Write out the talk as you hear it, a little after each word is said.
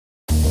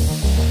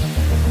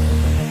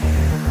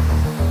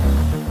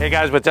Hey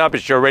guys, what's up?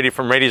 It's Joe Rady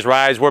from Rady's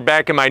Rides. We're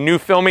back in my new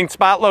filming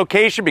spot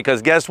location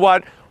because guess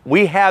what?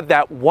 We have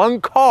that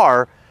one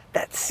car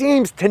that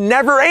seems to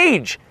never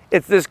age.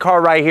 It's this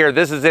car right here.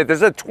 This is it. This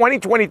is a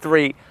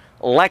 2023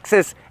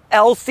 Lexus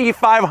LC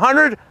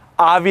 500,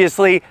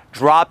 obviously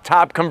drop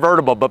top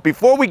convertible. But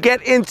before we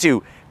get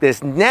into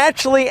this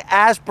naturally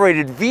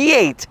aspirated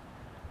V8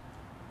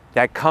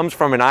 that comes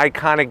from an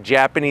iconic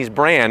Japanese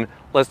brand,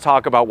 let's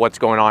talk about what's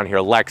going on here.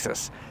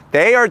 Lexus.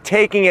 They are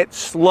taking it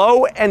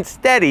slow and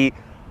steady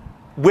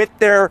with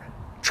their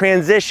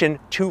transition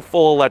to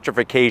full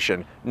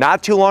electrification.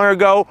 Not too long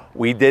ago,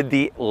 we did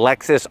the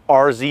Lexus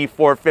RZ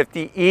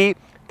 450e.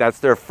 That's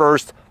their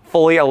first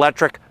fully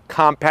electric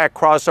compact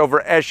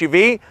crossover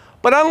SUV.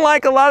 But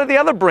unlike a lot of the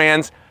other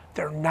brands,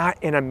 they're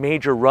not in a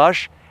major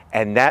rush,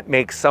 and that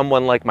makes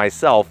someone like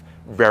myself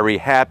very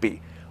happy.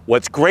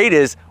 What's great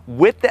is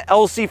with the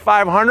LC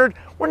 500,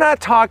 we're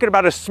not talking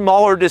about a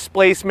smaller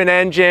displacement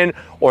engine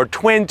or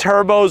twin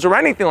turbos or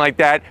anything like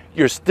that.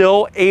 You're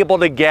still able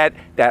to get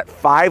that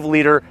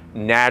 5-liter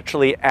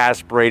naturally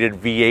aspirated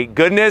V8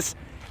 goodness,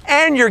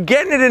 and you're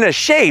getting it in a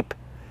shape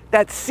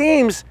that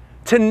seems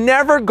to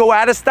never go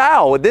out of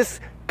style.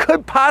 This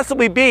could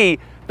possibly be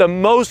the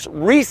most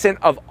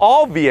recent of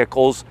all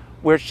vehicles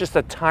where it's just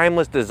a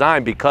timeless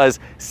design, because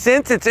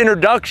since its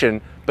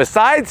introduction,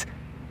 besides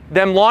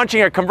them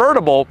launching a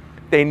convertible,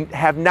 they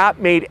have not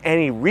made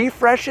any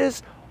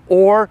refreshes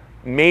or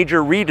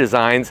major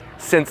redesigns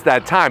since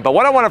that time. But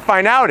what I want to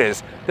find out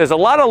is, there's a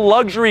lot of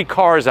luxury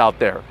cars out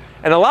there,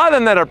 and a lot of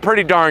them that are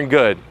pretty darn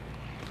good.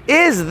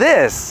 Is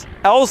this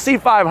LC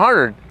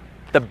 500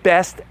 the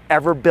best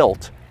ever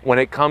built when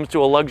it comes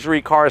to a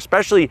luxury car,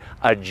 especially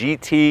a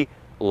GT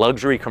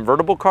luxury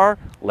convertible car?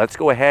 Let's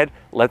go ahead,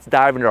 let's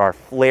dive into our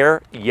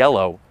flare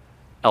yellow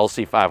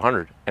LC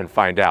 500 and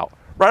find out.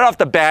 Right off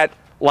the bat,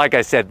 like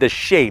I said, the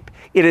shape.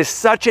 It is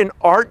such an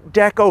Art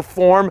Deco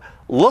form.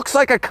 Looks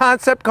like a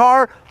concept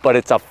car, but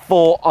it's a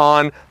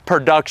full-on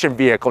production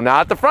vehicle. Now,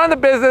 at the front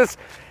of the business,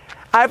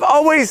 I've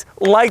always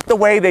liked the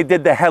way they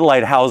did the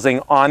headlight housing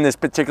on this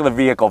particular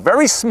vehicle.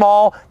 Very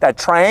small, that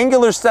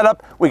triangular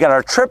setup. We got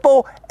our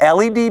triple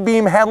LED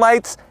beam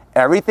headlights,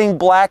 everything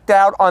blacked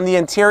out on the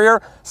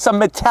interior, some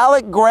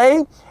metallic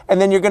gray, and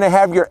then you're gonna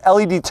have your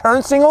LED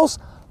turn signals,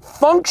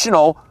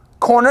 functional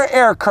corner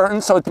air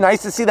curtains, so it's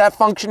nice to see that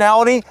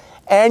functionality,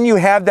 and you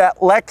have that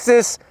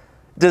Lexus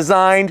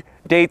designed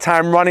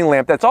daytime running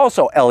lamp that's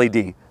also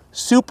LED.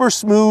 Super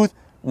smooth,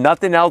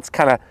 nothing else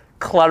kind of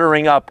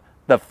cluttering up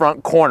the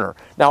front corner.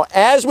 Now,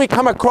 as we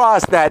come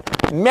across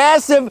that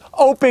massive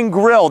open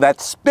grille, that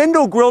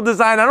spindle grille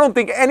design, I don't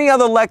think any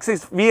other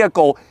Lexus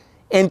vehicle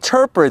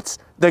interprets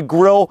the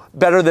grille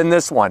better than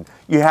this one.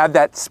 You have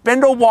that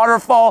spindle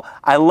waterfall.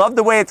 I love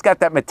the way it's got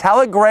that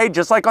metallic gray,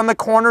 just like on the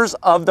corners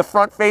of the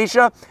front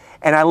fascia.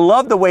 And I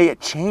love the way it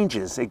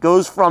changes. It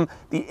goes from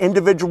the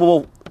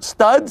individual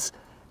studs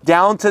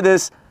down to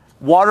this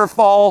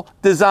waterfall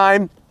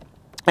design,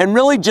 and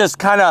really just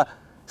kind of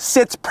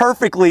sits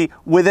perfectly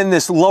within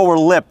this lower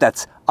lip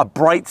that's a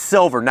bright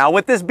silver. Now,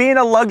 with this being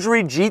a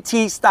luxury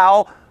GT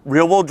style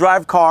rear-wheel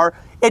drive car,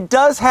 it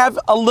does have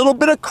a little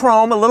bit of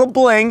chrome, a little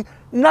bling,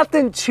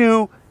 nothing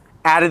too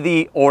out of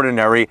the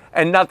ordinary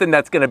and nothing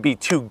that's going to be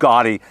too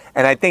gaudy.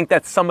 And I think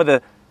that's some of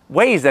the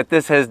ways that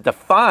this has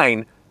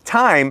defined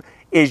time,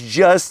 is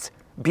just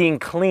being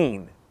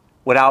clean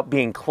without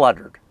being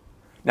cluttered.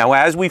 Now,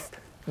 as we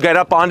get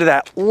up onto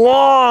that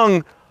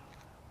long,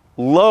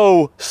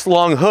 low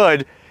slung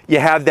hood, you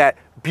have that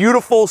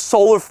beautiful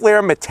solar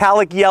flare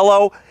metallic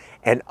yellow,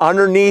 and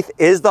underneath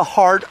is the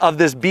heart of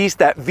this beast,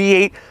 that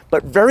V8,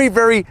 but very,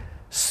 very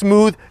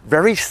smooth,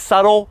 very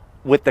subtle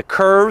with the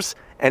curves,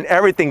 and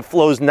everything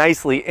flows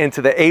nicely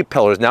into the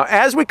A-pillars. Now,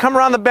 as we come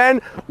around the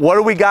bend, what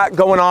do we got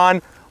going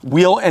on?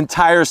 Wheel and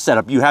tire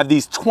setup. You have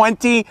these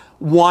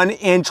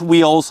 21-inch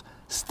wheels,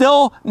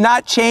 still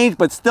not changed,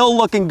 but still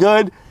looking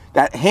good.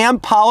 That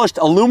hand-polished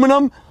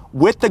aluminum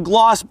with the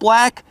gloss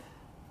black.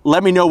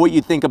 Let me know what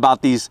you think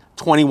about these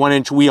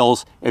 21-inch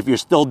wheels, if you're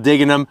still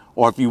digging them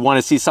or if you want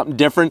to see something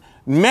different.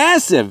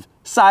 Massive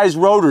size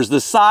rotors,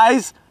 the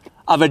size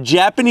of a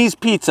Japanese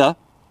pizza.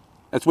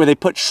 That's where they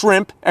put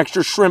shrimp,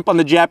 extra shrimp on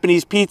the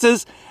Japanese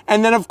pizzas.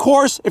 And then, of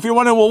course, if you're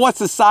wondering, well, what's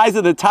the size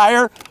of the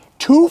tire?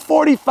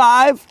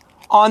 245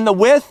 on the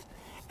width,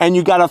 and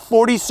you got a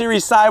 40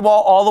 series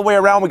sidewall all the way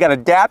around. We got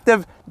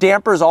adaptive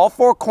dampers all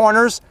 4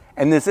 corners,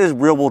 and this is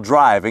rear-wheel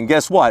drive. And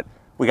guess what?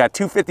 We got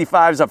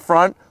 255s up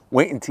front.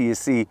 Wait until you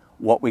see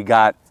what we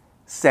got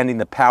sending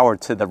the power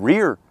to the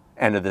rear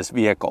end of this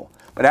vehicle.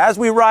 But as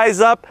we rise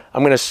up,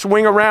 I'm gonna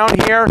swing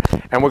around here,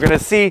 and we're gonna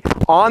see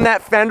on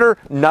that fender,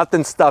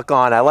 nothing stuck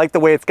on. I like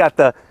the way it's got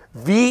the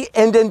V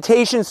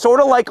indentation, sort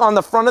of like on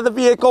the front of the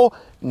vehicle,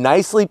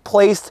 nicely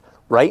placed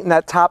right in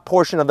that top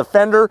portion of the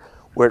fender,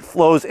 where it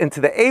flows into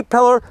the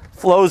A-pillar,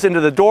 flows into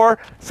the door.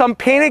 Some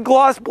painted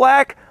gloss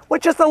black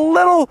with just a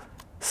little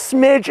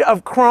smidge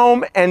of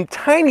chrome and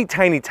tiny,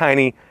 tiny,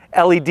 tiny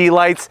LED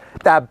lights.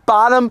 That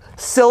bottom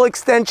sill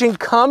extension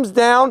comes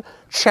down,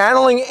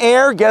 channeling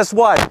air, guess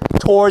what?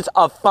 Towards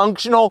a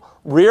functional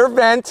rear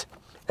vent.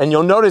 And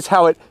you'll notice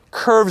how it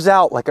curves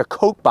out like a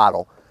Coke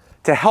bottle.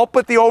 To help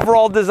with the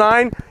overall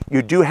design,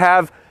 you do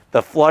have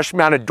the flush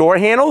mounted door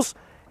handles.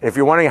 If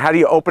you're wondering how do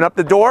you open up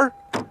the door,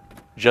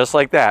 just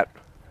like that.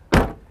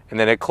 And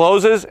then it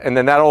closes, and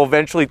then that'll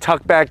eventually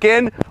tuck back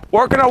in.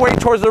 Working our way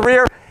towards the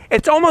rear.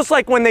 It's almost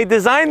like when they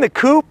designed the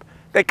coupe,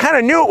 they kind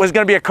of knew it was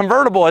going to be a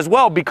convertible as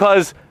well,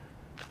 because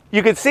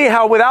you can see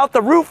how without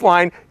the roof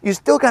line, you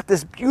still got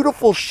this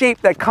beautiful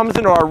shape that comes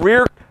into our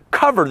rear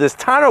cover, this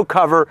tonneau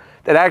cover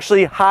that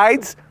actually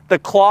hides the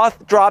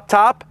cloth drop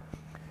top.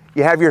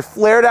 You have your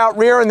flared out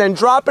rear, and then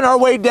dropping our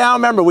way down,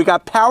 remember, we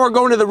got power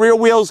going to the rear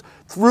wheels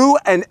through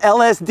an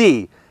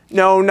LSD.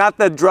 No, not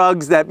the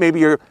drugs that maybe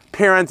your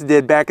parents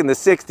did back in the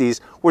 60s.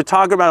 We're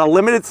talking about a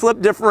limited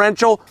slip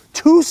differential,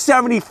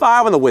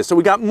 275 on the width. So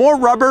we got more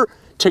rubber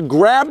to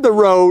grab the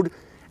road,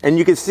 and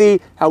you can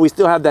see how we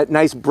still have that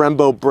nice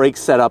Brembo brake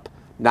setup.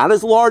 Not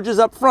as large as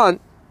up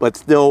front, but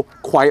still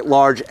quite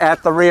large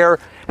at the rear.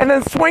 And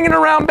then swinging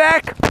around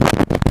back,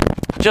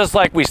 just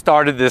like we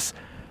started this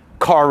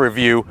car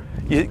review,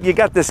 you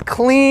got this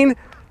clean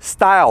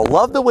style.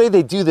 Love the way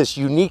they do this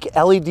unique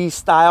LED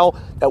style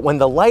that when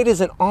the light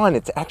isn't on,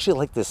 it's actually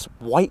like this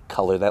white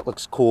color that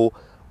looks cool.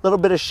 A little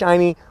bit of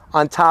shiny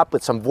on top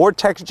with some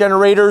vortex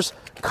generators.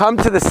 Come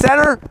to the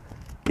center,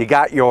 you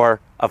got your,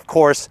 of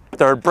course,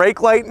 third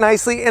brake light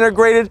nicely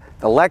integrated,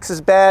 the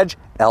Lexus badge,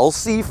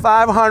 LC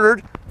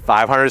 500.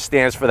 500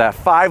 stands for that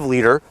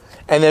 5-liter.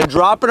 And then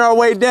dropping our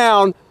way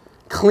down,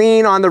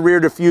 clean on the rear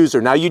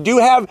diffuser. Now you do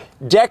have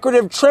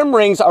decorative trim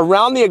rings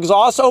around the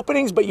exhaust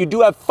openings, but you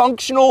do have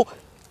functional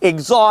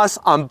exhaust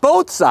on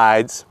both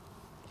sides.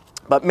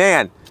 But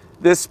man,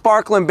 this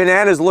sparkling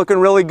banana is looking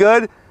really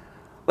good.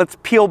 Let's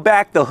peel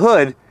back the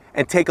hood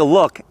and take a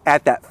look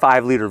at that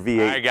 5-liter V8.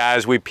 All right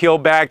guys, we peel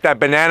back that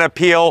banana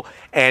peel,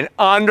 and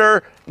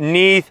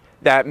underneath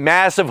that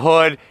massive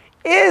hood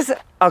is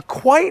a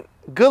quite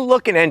good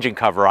looking engine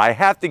cover. I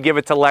have to give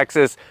it to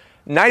Lexus.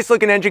 Nice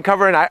looking engine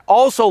cover, and I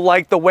also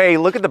like the way,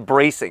 look at the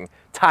bracing,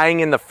 tying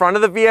in the front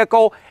of the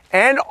vehicle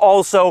and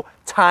also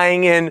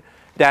tying in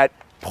that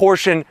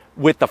portion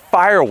with the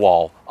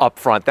firewall up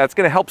front. That's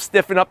going to help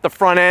stiffen up the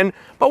front end.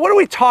 But what are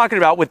we talking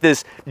about with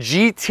this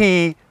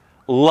GT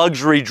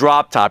luxury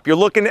drop top? You're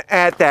looking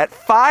at that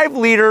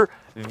 5-liter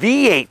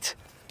V8,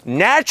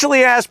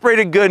 naturally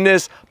aspirated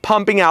goodness,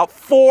 pumping out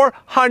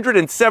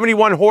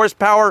 471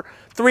 horsepower,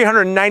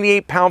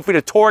 398 pound-feet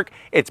of torque.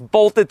 It's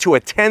bolted to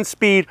a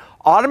 10-speed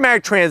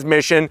automatic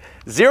transmission,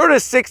 0 to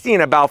 60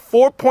 in about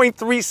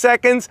 4.3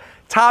 seconds,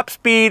 top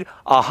speed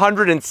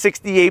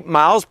 168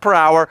 miles per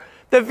hour.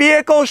 The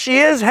vehicle, she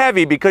is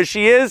heavy because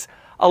she is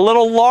a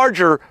little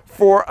larger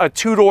for a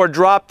 2-door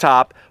drop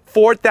top,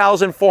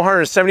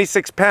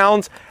 4,476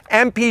 pounds,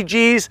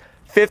 MPGs,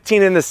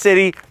 15 in the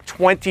city,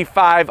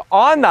 25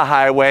 on the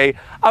highway.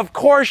 Of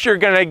course, you're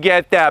gonna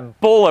get that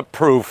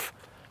bulletproof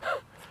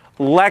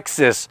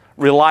Lexus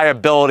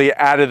reliability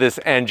out of this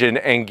engine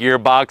and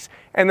gearbox.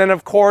 And then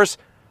of course,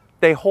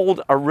 they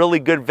hold a really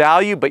good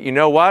value, but you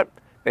know what?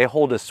 They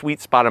hold a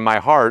sweet spot in my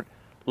heart.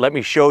 Let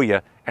me show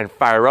you and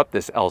fire up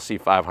this LC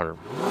 500.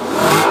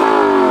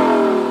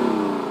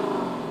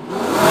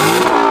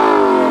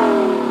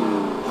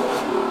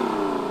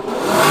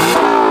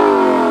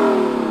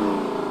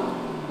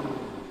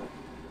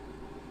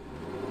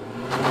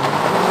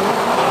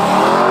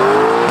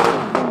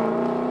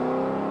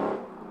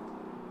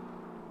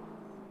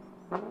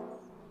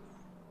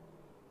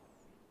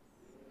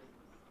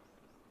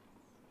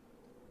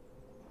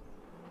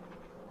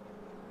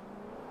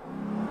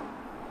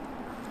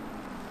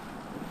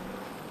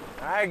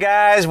 All right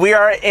guys, we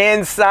are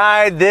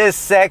inside this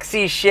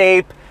sexy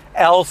shape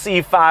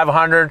LC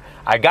 500.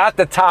 I got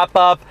the top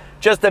up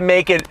just to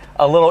make it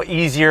a little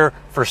easier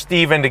for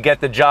Steven to get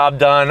the job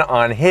done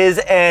on his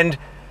end.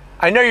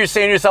 I know you're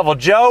saying to yourself, well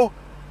Joe,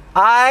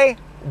 I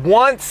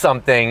want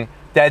something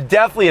that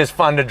definitely is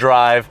fun to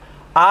drive.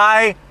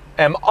 I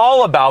am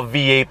all about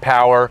V8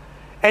 power,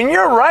 and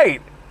you're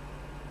right.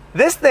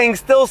 This thing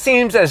still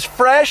seems as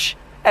fresh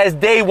as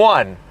day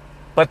one.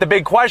 But the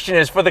big question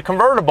is, for the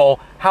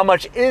convertible, how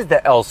much is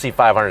the LC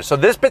 500? So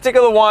this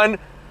particular one,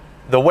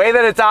 the way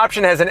that it's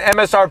optioned, has an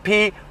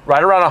MSRP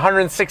right around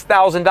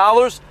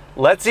 $106,000.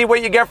 Let's see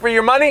what you get for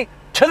your money.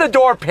 To the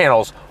door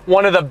panels,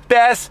 one of the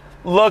best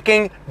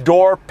looking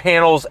door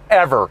panels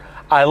ever.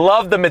 I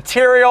love the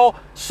material,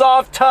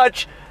 soft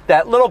touch,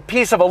 that little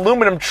piece of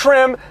aluminum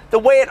trim, the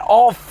way it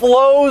all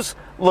flows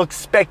looks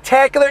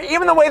spectacular.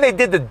 Even the way they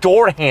did the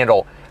door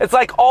handle. It's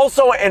like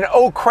also an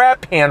oh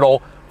crap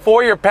handle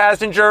for your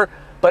passenger,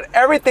 but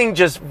everything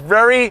just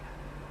very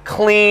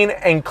clean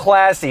and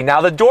classy.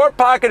 Now the door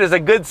pocket is a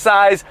good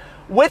size.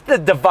 With the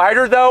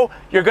divider though,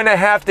 you're gonna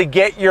have to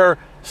get your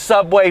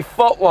Subway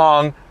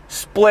footlong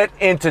split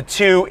into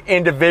 2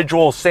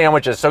 individual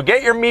sandwiches. So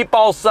get your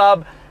meatball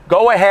sub,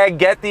 go ahead,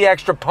 get the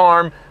extra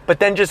parm, but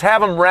then just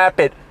have them wrap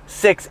it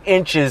 6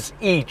 inches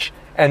each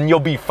and you'll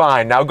be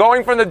fine. Now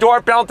going from the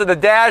door panel to the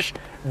dash,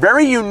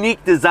 very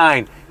unique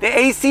design. The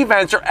AC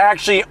vents are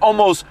actually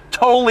almost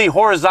totally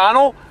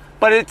horizontal,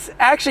 but it's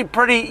actually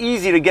pretty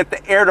easy to get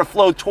the air to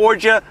flow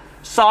towards you.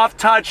 Soft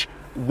touch,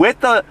 with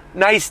the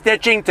nice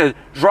stitching. To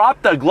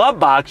drop the glove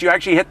box, you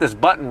actually hit this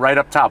button right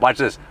up top. Watch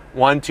this.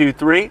 1, 2,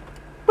 3,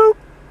 boop.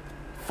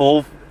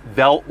 Full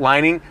felt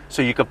lining,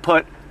 so you could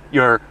put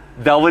your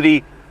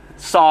velvety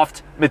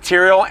soft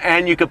material,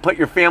 and you could put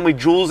your family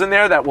jewels in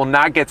there that will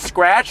not get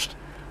scratched.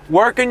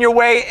 Working your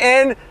way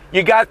in,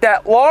 you got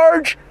that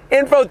large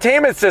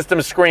infotainment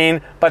system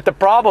screen, but the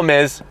problem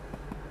is,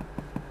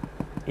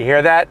 you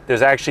hear that?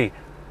 There's actually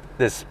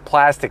this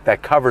plastic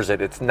that covers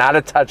it. It's not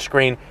a touch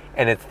screen,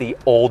 and it's the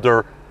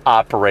older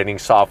operating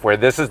software.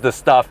 This is the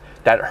stuff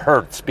that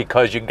hurts,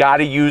 because you got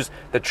to use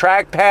the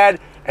trackpad,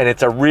 and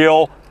it's a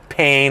real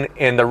pain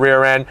in the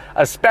rear end,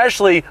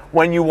 especially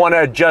when you want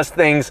to adjust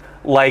things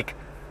like,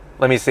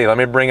 let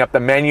me bring up the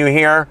menu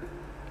here.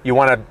 You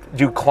want to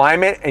do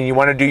climate and you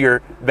want to do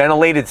your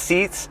ventilated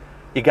seats,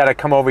 you got to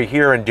come over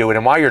here and do it.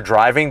 And while you're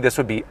driving, this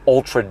would be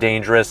ultra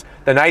dangerous.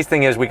 The nice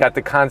thing is we got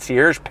the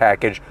concierge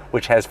package,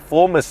 which has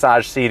full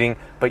massage seating,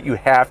 but you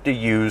have to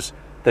use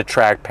the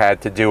trackpad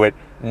to do it.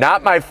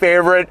 Not my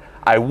favorite.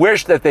 I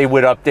wish that they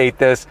would update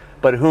this,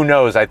 but who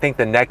knows? I think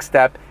the next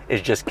step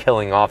is just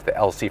killing off the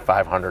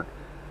LC500.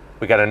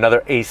 We got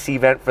another AC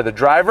vent for the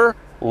driver.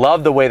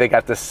 Love the way they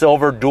got the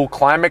silver dual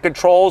climate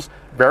controls.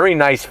 Very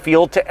nice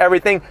feel to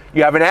everything.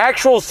 You have an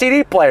actual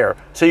CD player,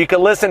 so you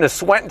can listen to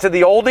Sweatin' to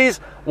the Oldies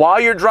while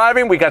you're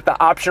driving. We got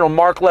the optional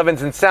Mark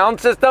Levinson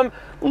sound system.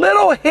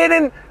 Little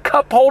hidden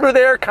cup holder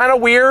there, kind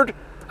of weird.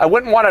 I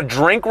wouldn't want to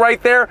drink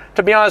right there.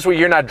 To be honest with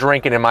you, you're not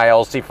drinking in my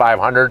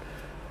LC500.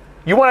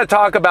 You want to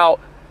talk about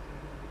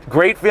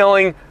great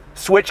feeling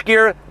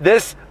switchgear?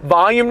 This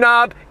volume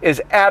knob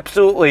is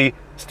absolutely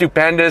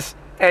stupendous.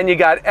 And you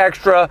got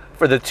extra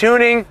for the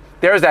tuning.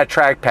 There's that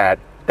trackpad.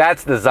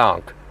 That's the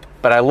zonk.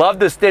 But I love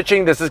the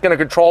stitching. This is going to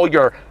control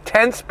your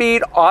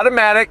 10-speed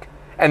automatic.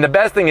 And the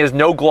best thing is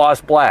no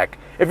gloss black.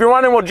 If you're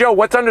wondering, well, Joe,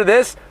 what's under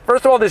this?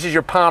 First of all, this is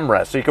your palm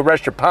rest. So you can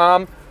rest your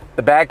palm,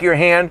 the back of your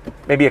hand,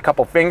 maybe a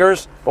couple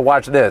fingers. But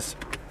watch this.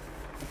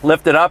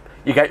 Lift it up.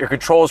 You got your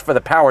controls for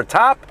the power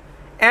top.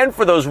 And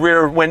for those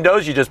rear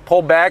windows, you just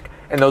pull back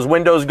and those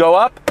windows go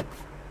up.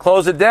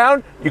 Close it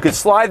down. You could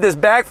slide this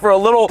back for a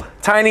little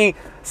tiny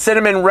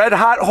cinnamon red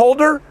hot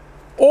holder,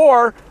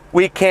 or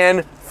we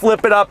can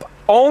flip it up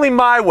only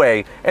my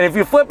way. And if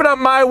you flip it up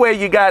my way,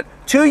 you got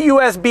 2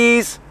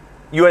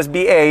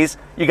 USB-A's,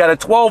 you got a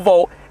 12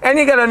 volt, and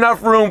you got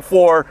enough room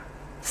for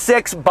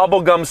 6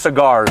 bubblegum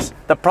cigars.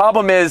 The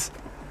problem is,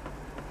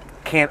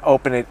 can't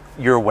open it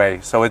your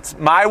way. So it's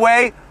my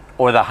way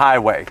or the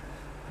highway.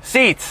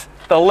 Seats,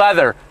 the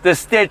leather, the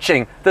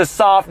stitching, the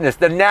softness,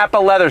 the Napa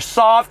leather,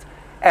 soft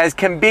as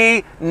can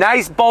be,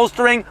 nice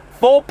bolstering,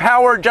 full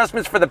power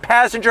adjustments for the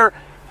passenger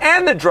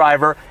and the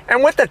driver.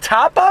 And with the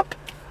top up,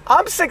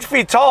 I'm 6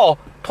 feet tall,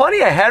 plenty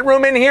of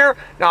headroom in here.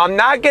 Now I'm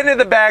not getting to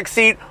the back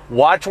seat.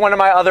 Watch one of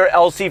my other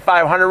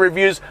LC500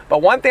 reviews.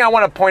 But one thing I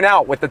want to point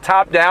out, with the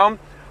top down,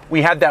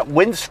 we have that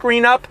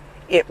windscreen up.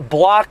 It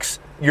blocks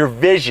your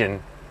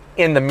vision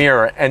in the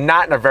mirror, and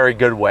not in a very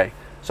good way.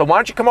 So why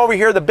don't you come over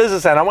here to the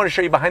business end? I want to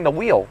show you behind the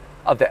wheel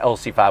of the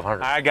LC500. All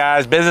right,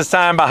 guys, business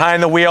time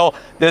behind the wheel.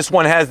 This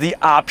one has the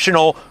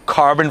optional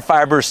carbon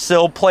fiber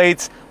sill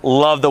plates.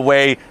 Love the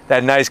way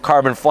that nice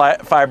carbon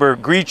fiber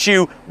greets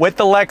you with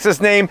the Lexus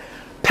name.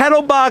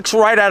 Pedal box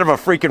right out of a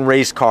freaking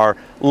race car.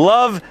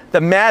 Love the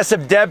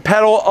massive dead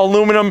pedal,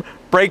 aluminum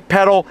brake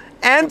pedal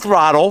and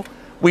throttle.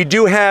 We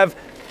do have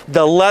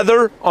the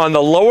leather on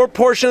the lower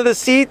portion of the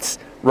seats,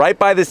 right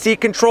by the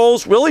seat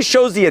controls. Really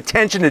shows the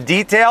attention to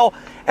detail.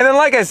 And then,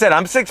 like I said,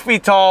 I'm 6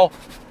 feet tall.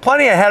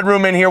 Plenty of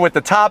headroom in here with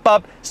the top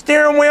up.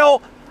 Steering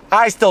wheel,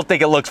 I still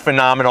think it looks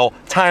phenomenal.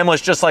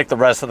 Timeless, just like the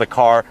rest of the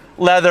car.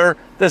 Leather,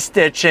 the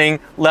stitching,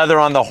 leather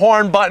on the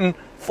horn button,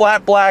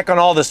 flat black on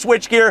all the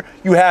switchgear.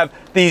 You have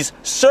these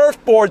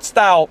surfboard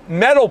style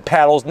metal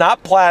pedals,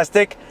 not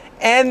plastic.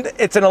 And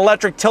it's an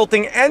electric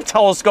tilting and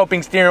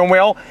telescoping steering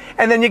wheel.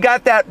 And then you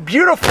got that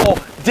beautiful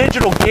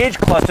digital gauge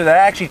cluster that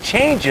actually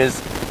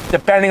changes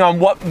depending on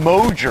what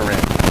mode you're in.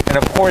 And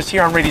of course,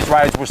 here on Rady's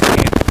Rides, we're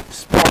seeing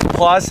Sport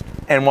Plus.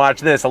 And watch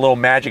this, a little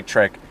magic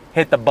trick.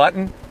 Hit the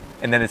button,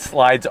 and then it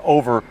slides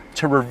over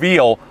to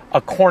reveal a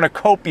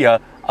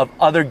cornucopia of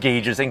other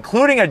gauges,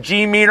 including a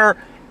G meter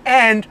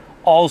and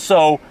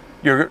also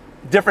your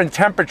different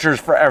temperatures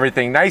for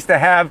everything. Nice to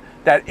have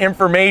that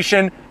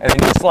information, and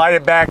then you slide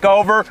it back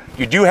over.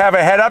 You do have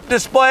a head-up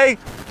display.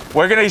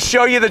 We're gonna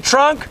show you the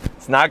trunk.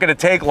 It's not gonna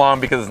take long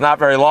because it's not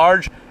very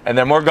large, and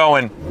then we're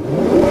going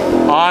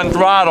on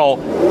throttle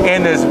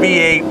in this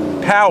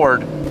V8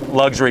 powered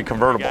luxury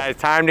convertible. Guys,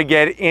 time to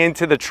get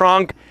into the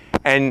trunk,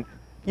 and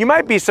you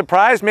might be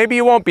surprised, maybe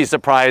you won't be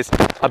surprised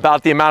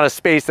about the amount of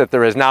space that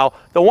there is. Now,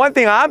 the one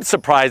thing I'm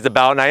surprised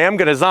about, and I am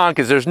gonna zonk,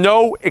 is there's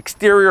no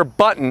exterior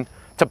button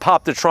to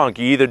pop the trunk.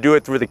 You either do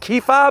it through the key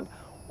fob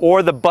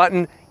or the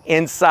button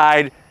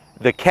inside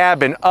the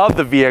cabin of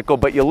the vehicle,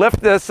 but you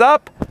lift this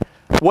up.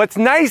 What's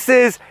nice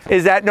is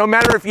that no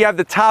matter if you have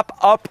the top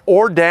up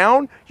or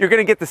down, you're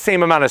gonna get the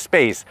same amount of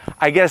space.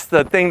 I guess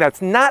the thing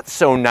that's not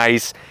so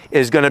nice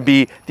is gonna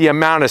be the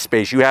amount of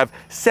space. You have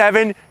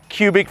 7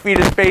 cubic feet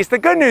of space. The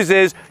good news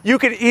is you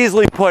could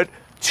easily put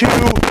 2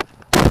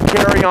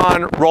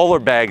 carry-on roller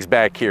bags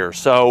back here.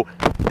 So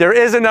there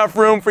is enough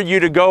room for you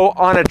to go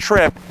on a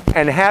trip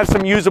and have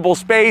some usable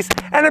space.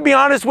 And to be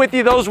honest with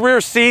you, those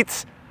rear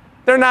seats,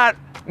 they're not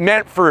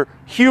meant for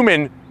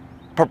human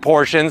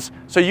proportions,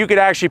 so you could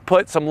actually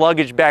put some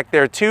luggage back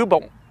there too.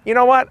 But you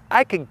know what?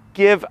 I could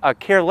give a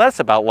care less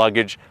about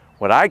luggage.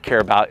 What I care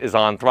about is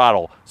on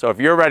throttle. So if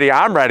you're ready,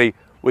 I'm ready.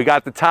 We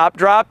got the top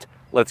dropped.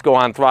 Let's go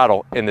on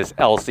throttle in this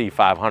LC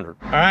 500.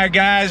 All right,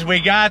 guys, we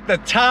got the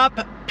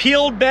top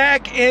peeled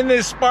back in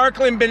this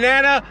sparkling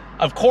banana.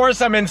 Of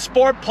course, I'm in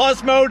Sport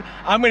Plus mode.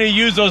 I'm gonna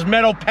use those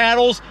metal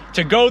paddles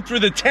to go through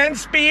the 10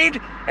 speed.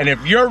 And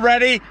if you're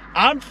ready,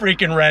 I'm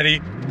freaking ready.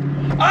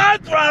 On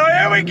throttle,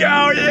 here we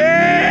go,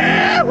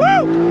 yeah,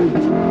 woo!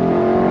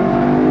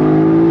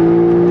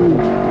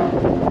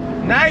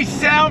 Nice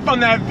sound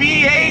from that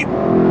V8.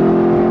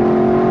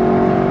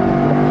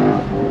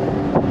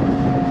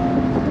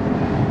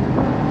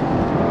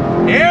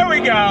 Here we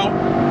go.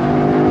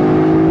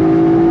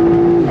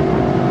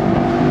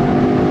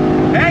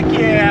 Heck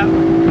yeah.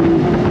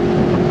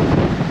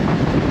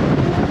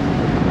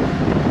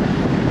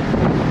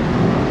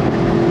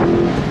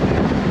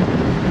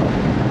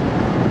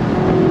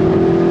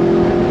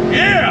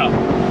 Yeah.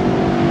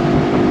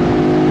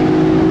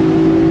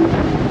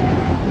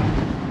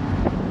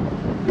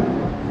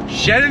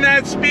 Shedding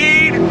that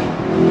speed.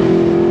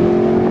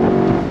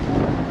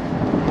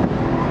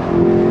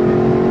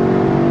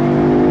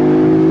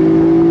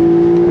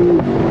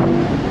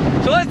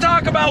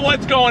 About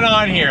what's going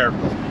on here.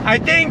 I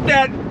think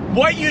that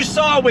what you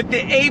saw with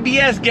the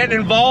ABS getting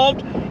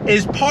involved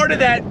is part of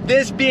that,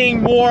 this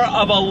being more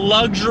of a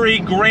luxury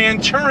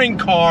grand touring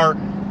car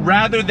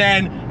rather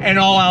than an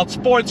all-out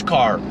sports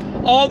car.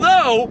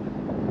 Although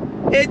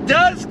it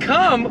does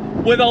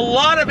come with a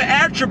lot of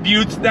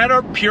attributes that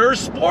are pure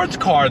sports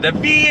car. The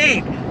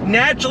V8,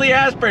 naturally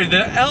aspirated,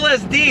 the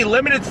LSD,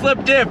 limited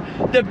slip diff,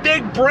 the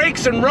big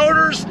brakes and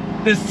rotors,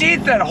 the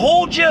seats that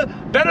hold you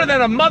better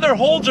than a mother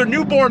holds her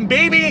newborn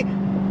baby,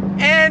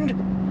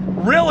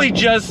 and really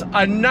just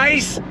a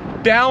nice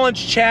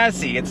balanced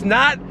chassis. It's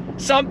not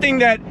something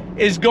that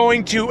is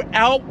going to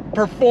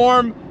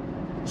outperform,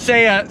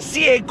 say, a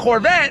C8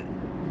 Corvette,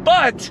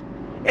 but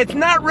it's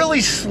not really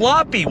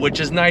sloppy,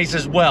 which is nice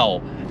as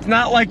well. It's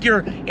not like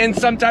you're in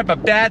some type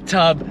of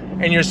bathtub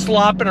and you're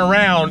slopping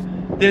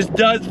around. This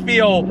does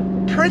feel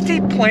pretty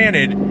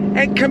planted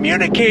and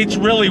communicates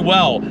really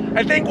well.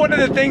 I think one of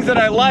the things that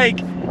I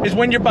like is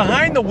when you're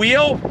behind the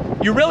wheel,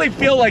 you really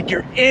feel like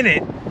you're in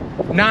it,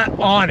 not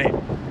on it.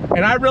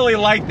 And I really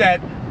like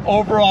that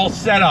overall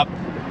setup.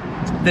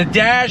 The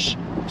dash,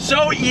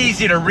 so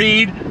easy to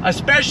read,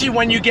 especially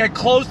when you get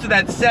close to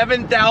that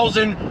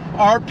 7,000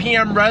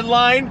 RPM red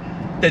line.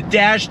 The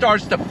dash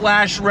starts to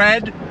flash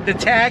red, the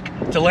tach,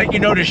 to let you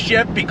know to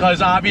shift,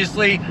 because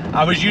obviously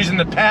I was using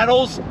the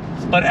paddles.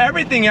 But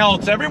everything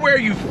else, everywhere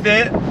you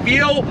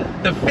feel,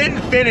 the fit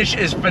and finish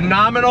is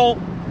phenomenal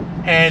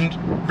and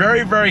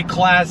very, very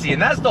classy.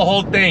 And that's the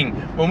whole thing.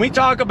 When we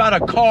talk about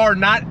a car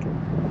not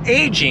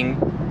aging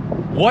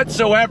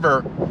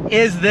whatsoever,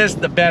 is this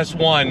the best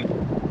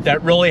one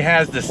that really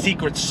has the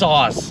secret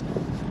sauce?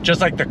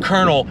 Just like the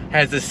Colonel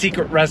has the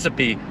secret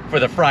recipe for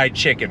the fried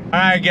chicken. All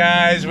right,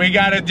 guys, we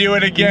gotta do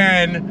it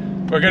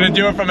again. We're gonna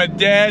do it from a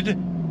dead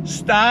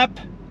stop.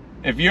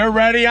 If you're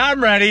ready,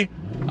 I'm ready.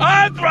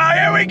 On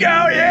throttle, here we go,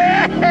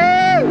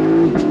 yeah!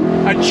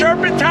 A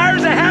chirping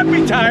tire's a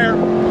happy tire.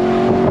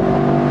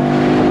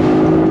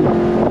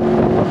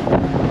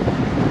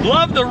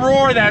 Love the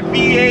roar of that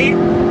V8.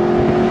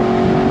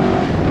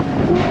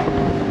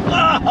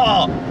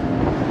 Oh,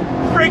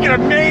 freaking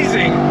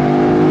amazing.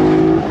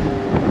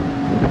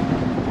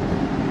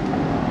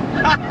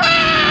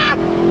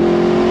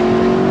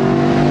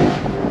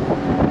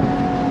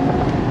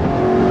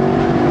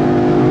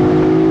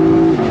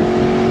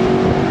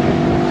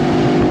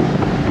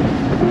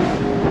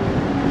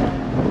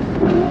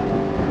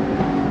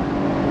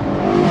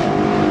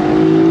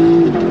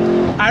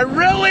 I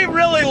really,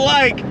 really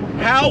like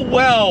how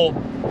well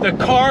the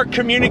car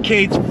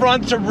communicates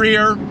front to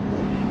rear.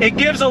 It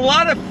gives a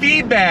lot of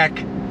feedback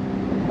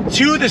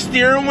to the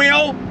steering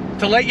wheel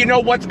to let you know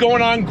what's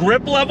going on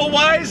grip level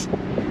wise.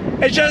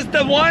 It's just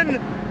the one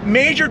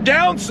major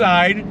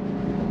downside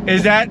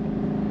is that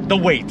the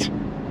weight.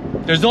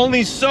 There's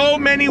only so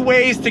many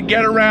ways to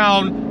get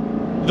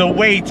around the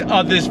weight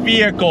of this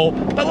vehicle.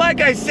 But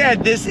like I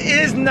said, this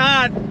is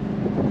not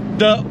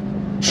the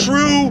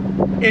true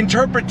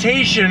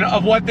interpretation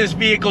of what this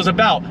vehicle is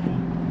about.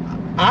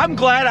 I'm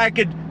glad I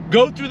could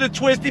go through the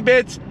twisty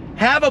bits,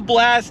 have a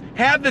blast,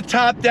 have the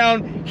top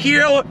down,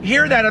 hear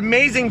that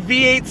amazing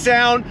V8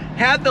 sound,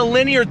 have the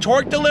linear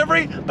torque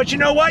delivery. But you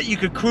know what? You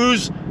could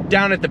cruise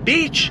down at the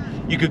beach,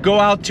 you could go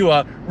out to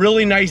a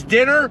really nice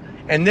dinner,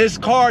 and this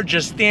car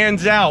just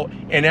stands out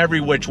in every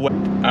which way.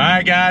 All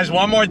right, guys,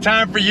 one more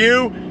time for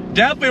you.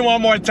 Definitely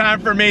one more time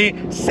for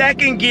me.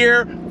 Second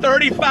gear,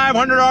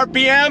 3,500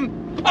 RPM.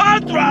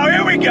 On throttle,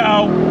 here we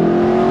go.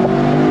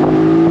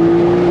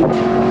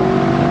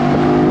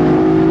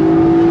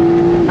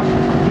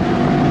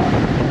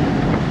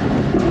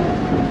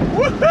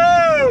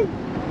 Woohoo!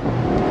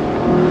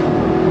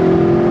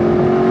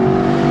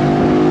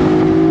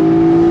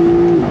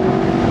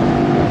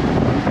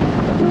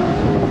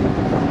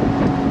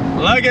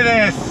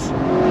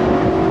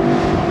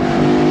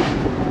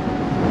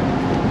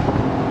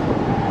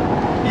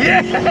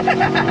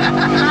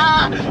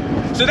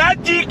 So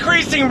that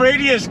decreasing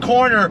radius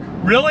corner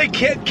really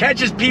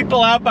catches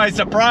people out by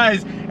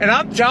surprise. And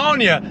I'm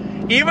telling you,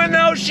 even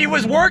though she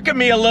was working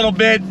me a little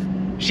bit,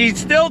 she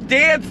still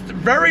danced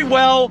very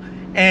well,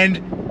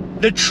 and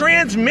the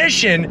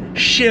transmission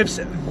shifts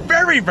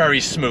very, very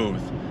smooth.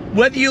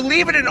 Whether you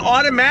leave it in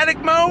automatic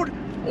mode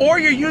or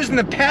you're using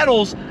the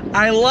pedals,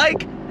 I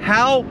like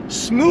how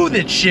smooth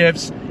it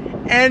shifts.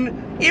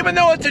 And even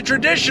though it's a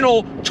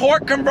traditional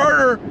torque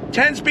converter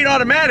 10-speed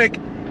automatic,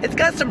 it's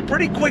got some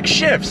pretty quick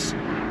shifts.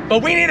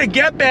 But we need to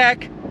get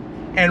back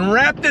and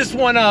wrap this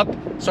one up,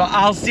 so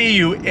I'll see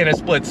you in a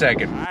split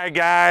second. All right,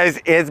 guys,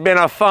 it's been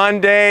a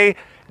fun day.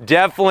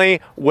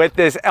 Definitely with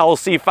this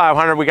LC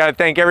 500. We got to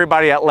thank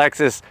everybody at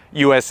Lexus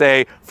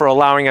USA for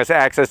allowing us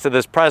access to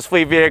this press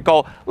fleet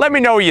vehicle. Let me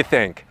know what you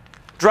think.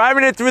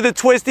 Driving it through the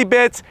twisty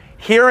bits,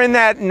 hearing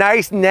that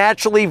nice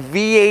naturally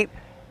V8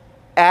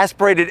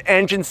 aspirated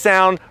engine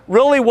sound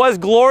really was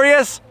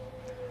glorious.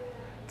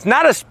 It's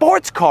not a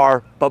sports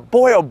car, but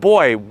boy, oh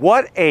boy,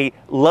 what a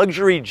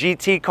luxury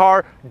GT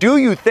car. Do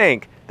you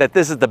think that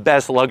this is the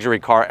best luxury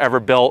car ever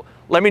built?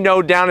 Let me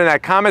know down in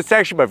that comment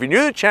section. But if you're new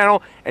to the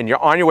channel and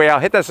you're on your way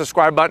out, hit that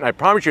subscribe button. I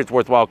promise you it's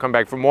worthwhile. Come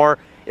back for more.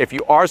 If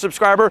you are a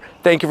subscriber,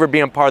 thank you for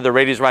being part of the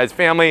Radies Rides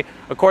family.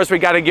 Of course, we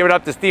got to give it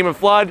up to Stephen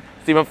Flood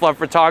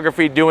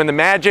Photography doing the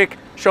magic.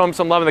 Show him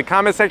some love in the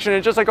comment section.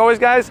 And just like always,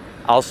 guys,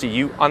 I'll see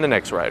you on the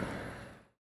next ride.